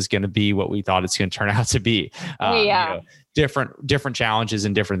everything is going to be what we thought it's going to turn out to be. Different challenges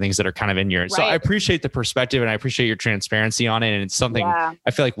and different things that are kind of in your, so I appreciate the perspective and I appreciate your transparency on it. And it's something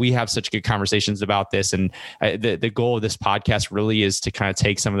I feel like we have such good conversations about this. And the goal of this podcast really is to kind of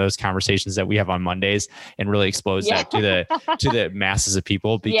take some of those conversations that we have on Mondays and really expose that to the masses of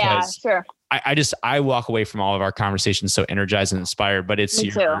people, because I walk away from all of our conversations so energized and inspired, but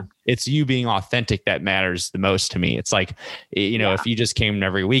it's you being authentic that matters the most to me. It's like, if you just came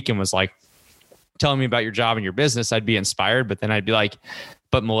every week and was like telling me about your job and your business, I'd be inspired, but then I'd be like,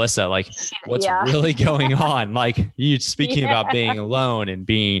 but Melissa, like what's really going on? Like you speaking about being alone and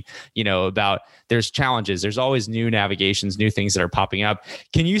being, about there's challenges, there's always new navigations, new things that are popping up.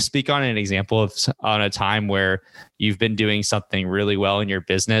 Can you speak on an example on a time where you've been doing something really well in your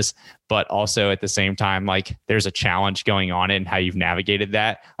business, but also at the same time, like there's a challenge going on and how you've navigated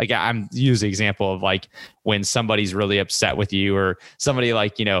that? Like I'm using the example of like when somebody's really upset with you, or somebody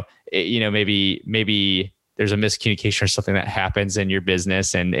like, maybe there's a miscommunication or something that happens in your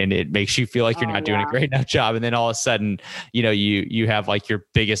business and it makes you feel like you're not doing a great enough job. And then all of a sudden, you have like your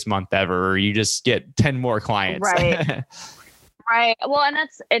biggest month ever, or you just get 10 more clients. Right. Right. Well, and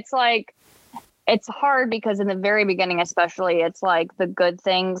it's like, it's hard because in the very beginning, especially, it's like the good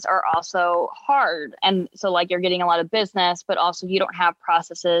things are also hard. And so like you're getting a lot of business, but also you don't have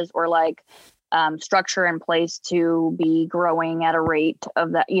processes or like structure in place to be growing at a rate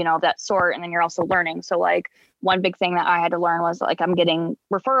of that, that sort. And then you're also learning. So like one big thing that I had to learn was like, I'm getting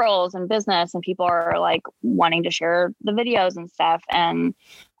referrals and business and people are like wanting to share the videos and stuff. And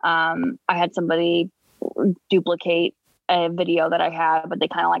I had somebody duplicate a video that I had, but they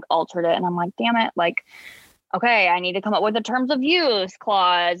kind of like altered it. And I'm like, damn it. Like, okay, I need to come up with a terms of use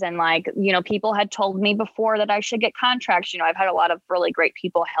clause. And like, people had told me before that I should get contracts. I've had a lot of really great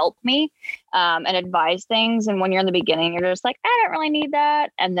people help me and advise things. And when you're in the beginning, you're just like, I don't really need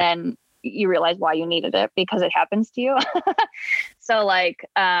that. And then you realize why you needed it because it happens to you. So like,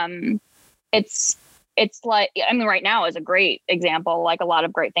 it's like, right now is a great example. Like a lot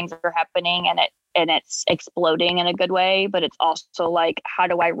of great things are happening and it's exploding in a good way, but it's also like, how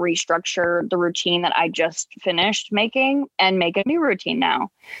do I restructure the routine that I just finished making and make a new routine now?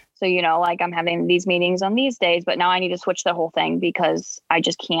 So, like I'm having these meetings on these days, but now I need to switch the whole thing because I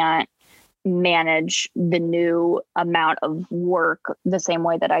just can't manage the new amount of work the same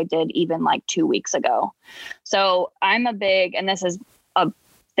way that I did even like 2 weeks ago. So I'm and this is a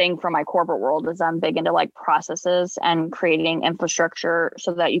thing from my corporate world, is I'm big into like processes and creating infrastructure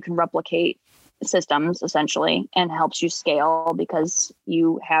so that you can replicate systems essentially, and helps you scale because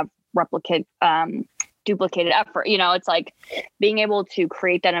you have duplicated effort. It's like being able to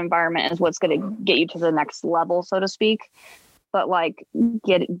create that environment is what's going to get you to the next level, so to speak. But like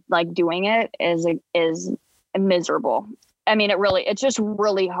doing it is miserable. It's just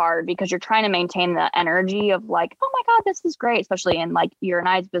really hard because you're trying to maintain the energy of like, oh my God, this is great. Especially in like your and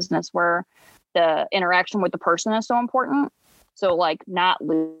I's business where the interaction with the person is so important. So like not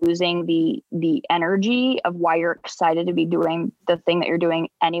losing the energy of why you're excited to be doing the thing that you're doing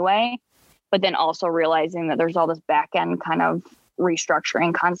anyway, but then also realizing that there's all this back end kind of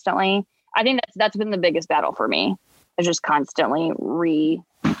restructuring constantly. I think that's been the biggest battle for me, is just constantly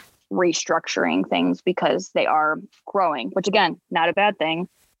restructuring things because they are growing, which again, not a bad thing,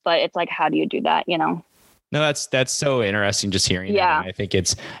 but it's like, how do you do that? No, that's so interesting just hearing Yeah. that. And I think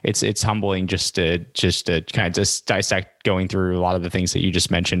it's humbling just to kind of just dissect going through a lot of the things that you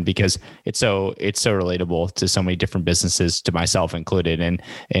just mentioned, because it's so relatable to so many different businesses, to myself included. And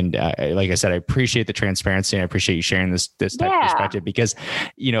like I said, I appreciate the transparency and I appreciate you sharing this type of perspective, because,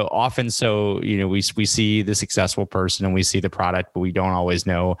 often we see the successful person and we see the product, but we don't always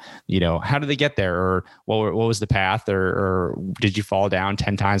know, how did they get there, or what was the path, or did you fall down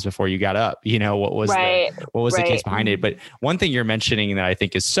 10 times before you got up? What was the case behind it? But one thing you're mentioning that I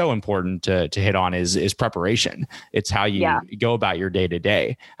think is so important to hit on is preparation. It's how you go about your day to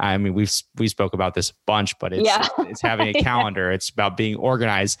day. I mean, we spoke about this a bunch, but it's having a calendar. It's about being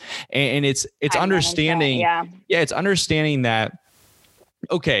organized, and it's understanding. It's understanding that,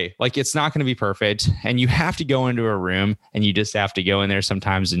 okay, like it's not going to be perfect, and you have to go into a room and you just have to go in there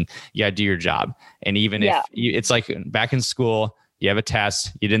sometimes and you got to do your job. And even if it's like back in school, you have a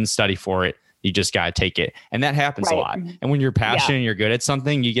test, you didn't study for it, you just got to take it. And that happens a lot. And when you're passionate and you're good at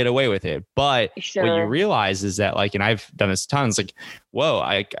something, you get away with it. But what you realize is that, like, and I've done this tons, like, whoa,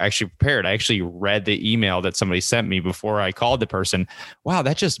 I actually prepared. I actually read the email that somebody sent me before I called the person. Wow,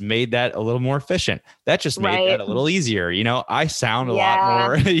 that just made that a little more efficient. That just made that a little easier. I sound a lot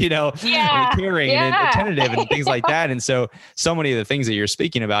more, caring and attentive and things like that. And so many of the things that you're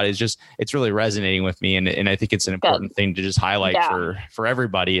speaking about is just, it's really resonating with me. And I think it's an important thing to just highlight for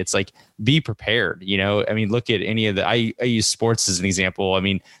everybody. It's like, be prepared. I mean, look at any of I use sports as an example. I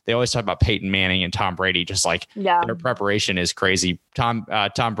mean, they always talk about Peyton Manning and Tom Brady, just like their preparation is crazy. Tom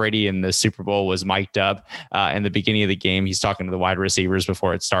Brady in the Super Bowl was mic'd up in the beginning of the game. He's talking to the wide receivers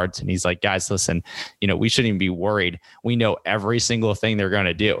before it starts. And he's like, guys, listen, we shouldn't even be worried. We know every single thing they're going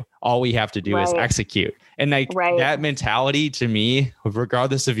to do. All we have to do is execute. And that mentality, to me,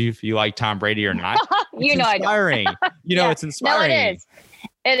 regardless of if you like Tom Brady or not, it's inspiring. It's inspiring. No, it is.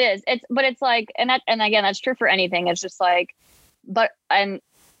 It is. But it's like, and again, that's true for anything. It's just like, and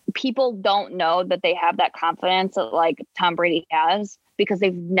people don't know that they have that confidence that like Tom Brady has, because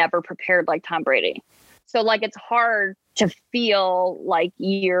they've never prepared like Tom Brady. So like, it's hard to feel like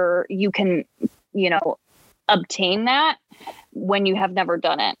you can, obtain that when you have never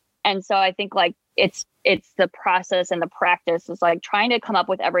done it. And so I think like it's the process and the practice is like trying to come up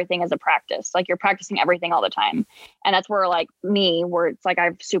with everything as a practice. Like you're practicing everything all the time. And that's where like me, where it's like I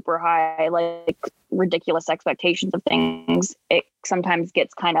have super high, like ridiculous expectations of things. It sometimes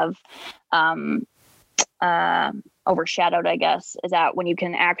gets kind of overshadowed, I guess, is that when you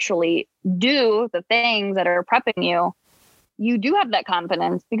can actually do the things that are prepping you, you do have that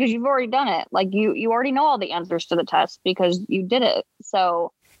confidence because you've already done it. Like you already know all the answers to the test because you did it.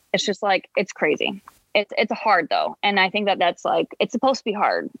 So it's just like, it's crazy. It's hard though. And I think that that's like, it's supposed to be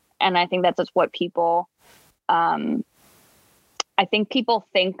hard. And I think that's just what people, I think people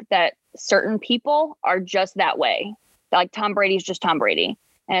think that certain people are just that way. Like Tom Brady's just Tom Brady.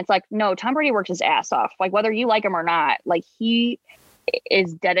 And it's like, no, Tom Brady works his ass off. Like whether you like him or not, like he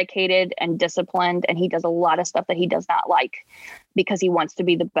is dedicated and disciplined, and he does a lot of stuff that he does not like because he wants to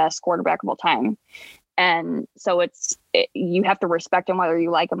be the best quarterback of all time. And so you have to respect him whether you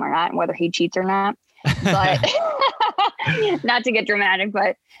like him or not, and whether he cheats or not. But not to get dramatic,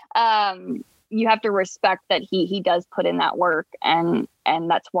 but you have to respect that he does put in that work, and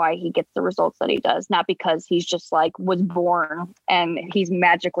that's why he gets the results that he does, not because he's just like was born and he's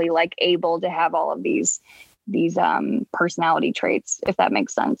magically like able to have all of these personality traits, if that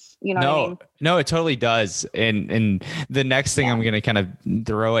makes sense. You know what I mean? No, it totally does. And the next thing I'm going to kind of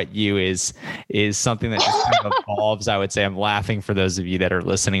throw at you is something that just kind of evolves. I would say I'm laughing for those of you that are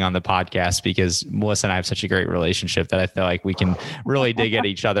listening on the podcast because Melissa and I have such a great relationship that I feel like we can really dig at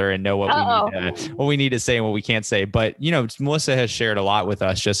each other and know what we need to say and what we can't say. But, you know, Melissa has shared a lot with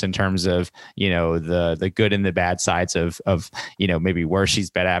us just in terms of, you know, the good and the bad sides of, you know, maybe where she's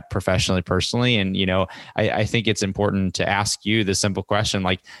been at professionally, personally. And, you know, I think it's important to ask you the simple question,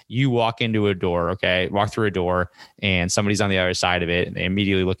 like you walk through a door and somebody's on the other side of it and they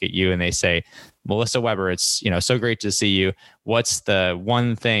immediately look at you and they say, Melissa Weber, it's, you know, so great to see you. What's the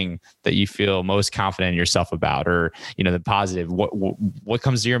one thing that you feel most confident in yourself about, or, you know, the positive, what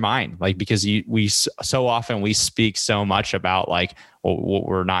comes to your mind? Like, because we so often we speak so much about like what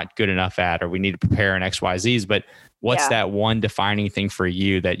we're not good enough at, or we need to prepare in XYZs, but what's that one defining thing for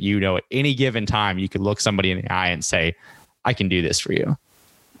you that, you know, at any given time you could look somebody in the eye and say, I can do this for you?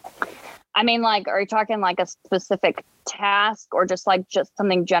 I mean, like, are you talking like a specific task or just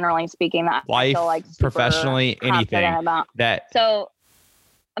something generally speaking that life, I feel like professionally, anything about? That. So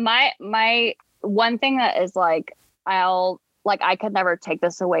my one thing that is like, I could never take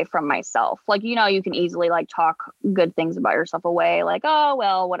this away from myself. Like, you know, you can easily like talk good things about yourself away. Like, oh,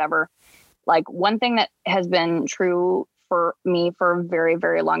 well, whatever. Like one thing that has been true for me for a very,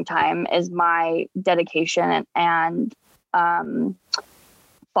 very long time is my dedication and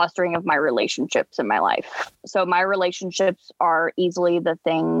fostering of my relationships in my life. So my relationships are easily the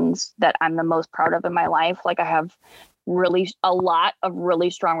things that I'm the most proud of in my life. Like I have really a lot of really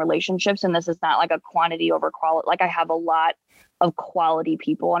strong relationships, and this is not like a quantity over quality. Like I have a lot of quality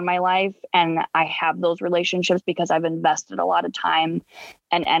people in my life, and I have those relationships because I've invested a lot of time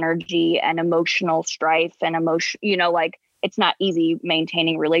and energy and emotional strife and emotion, you know, like it's not easy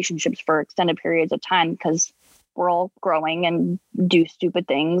maintaining relationships for extended periods of time because we're all growing and do stupid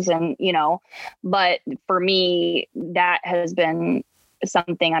things, and, you know, but for me, that has been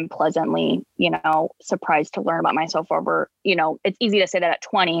something I'm pleasantly, you know, surprised to learn about myself over, you know, it's easy to say that at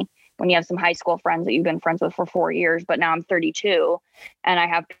 20 when you have some high school friends that you've been friends with for 4 years, but now I'm 32 and I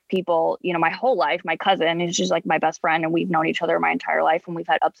have people, you know, my whole life. My cousin is just like my best friend, and we've known each other my entire life, and we've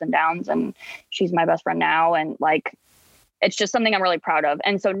had ups and downs, and she's my best friend now. And like, it's just something I'm really proud of.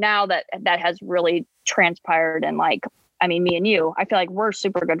 And so now that has really transpired, and like, I mean, me and you, I feel like we're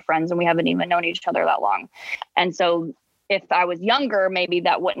super good friends and we haven't even known each other that long. And so if I was younger, maybe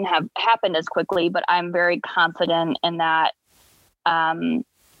that wouldn't have happened as quickly, but I'm very confident in that.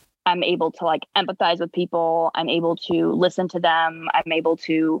 I'm able to like empathize with people. I'm able to listen to them. I'm able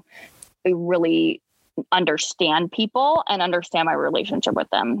to really understand people and understand my relationship with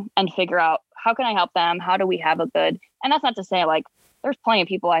them and figure out how can I help them? How do we have a good, and that's not to say like, there's plenty of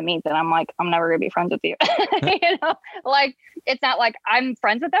people I meet that I'm like, I'm never gonna be friends with you. You know, like, it's not like I'm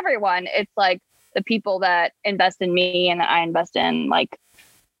friends with everyone. It's like the people that invest in me and I invest in, like,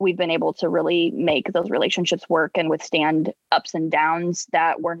 we've been able to really make those relationships work and withstand ups and downs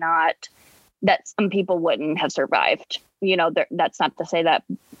that some people wouldn't have survived. You know, that's not to say that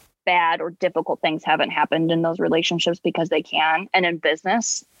bad or difficult things haven't happened in those relationships, because they can. And in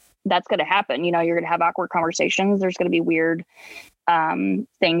business, that's going to happen. You know, you're going to have awkward conversations. There's going to be weird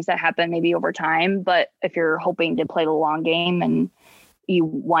things that happen maybe over time. But if you're hoping to play the long game and you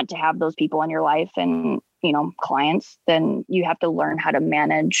want to have those people in your life and, you know, clients, then you have to learn how to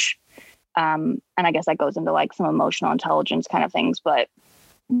manage. And I guess that goes into like some emotional intelligence kind of things, but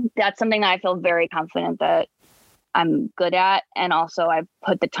that's something that I feel very confident that I'm good at. And also I've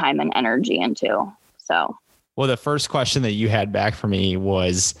put the time and energy into. So, well, the first question that you had back for me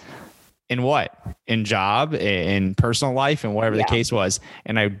was in what? In job, in personal life, and whatever the case was.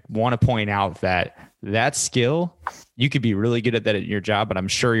 And I want to point out that skill, you could be really good at that at your job, but I'm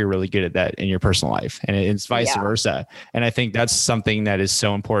sure you're really good at that in your personal life, and it's vice versa. And I think that's something that is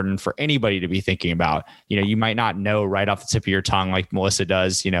so important for anybody to be thinking about. You might not know right off the tip of your tongue like Melissa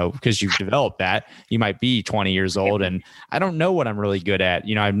does, because you've developed that. You might be 20 years old and I don't know what I'm really good at.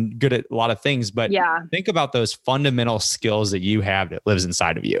 I'm good at a lot of things, but think about those fundamental skills that you have that lives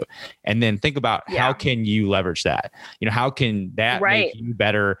inside of you. And then think about how can you leverage that? How can that make you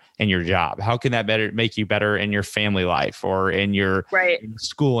better in your job? How can that make you better in your family life or in your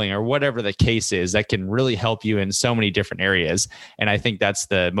schooling or whatever the case is? That can really help you in so many different areas. And I think that's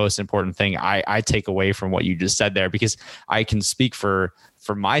the most important thing I take away from what you just said there, because I can speak for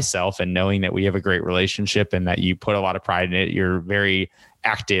myself, and knowing that we have a great relationship and that you put a lot of pride in it. You're very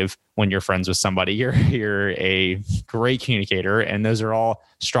active when you're friends with somebody. You're a great communicator, and those are all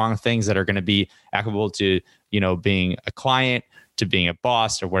strong things that are going to be applicable to, being a client, to being a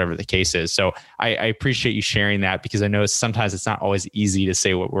boss, or whatever the case is. So I appreciate you sharing that, because I know sometimes it's not always easy to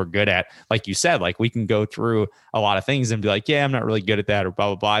say what we're good at. Like you said, like we can go through a lot of things and be like, yeah, I'm not really good at that, or blah,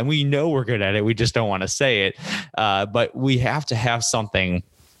 blah, blah. And we know we're good at it. We just don't want to say it. But we have to have something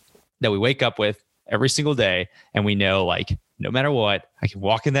that we wake up with every single day. And we know, like, no matter what, I can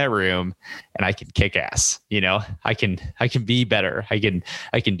walk in that room and I can kick ass. I can be better. I can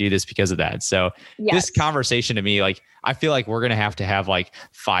do this because of that. So this conversation to me, like, I feel like we're going to have like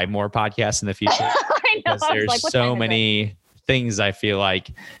 5 more podcasts in the future. I know. Because there's so many things I feel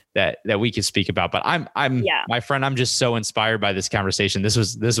like that we could speak about. But I'm my friend, I'm just so inspired by this conversation. This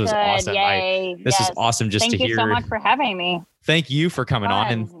was awesome. This is awesome just to hear. Thank you so much for having me. Thank you for coming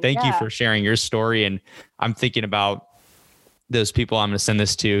on, and thank you for sharing your story. And I'm thinking about those people I'm going to send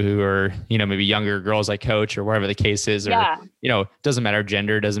this to who are, maybe younger girls I coach, or wherever the case is, or, doesn't matter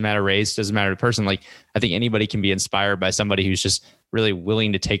gender, doesn't matter race, doesn't matter the person. Like, I think anybody can be inspired by somebody who's just really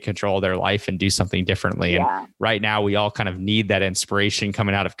willing to take control of their life and do something differently. And right now we all kind of need that inspiration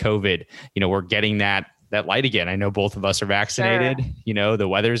coming out of COVID. We're getting that light again. I know both of us are vaccinated. The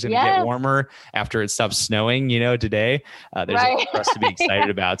weather's going to get warmer after it stops snowing, today. There's a lot for us to be excited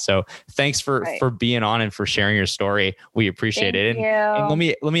about. So thanks for being on and for sharing your story. We appreciate it. And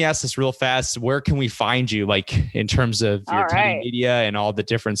let me ask this real fast. Where can we find you, like, in terms of your Teddy Media and all the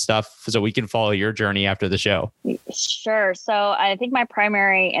different stuff, so we can follow your journey after the show? Sure. So I think my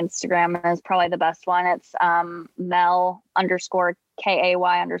primary Instagram is probably the best one. It's Mel_KAY_DUB.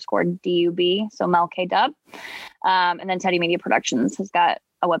 So Mel K Dub. And then Teddy Media Productions has got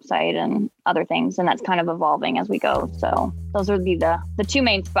a website and other things, and that's kind of evolving as we go. So those would be the 2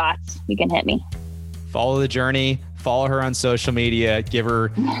 main spots you can hit me. Follow the journey. Follow her on social media, give her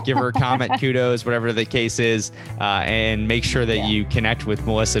a comment, kudos, whatever the case is, and make sure that you connect with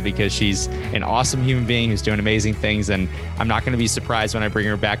Melissa, because she's an awesome human being who's doing amazing things. And I'm not going to be surprised when I bring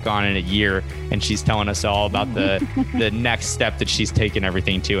her back on in a year and she's telling us all about the next step that she's taken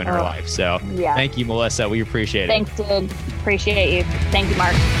everything to in her life. So thank you, Melissa. We appreciate it. Thanks, dude. Appreciate you. Thank you,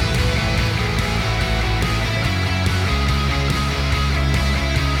 Mark.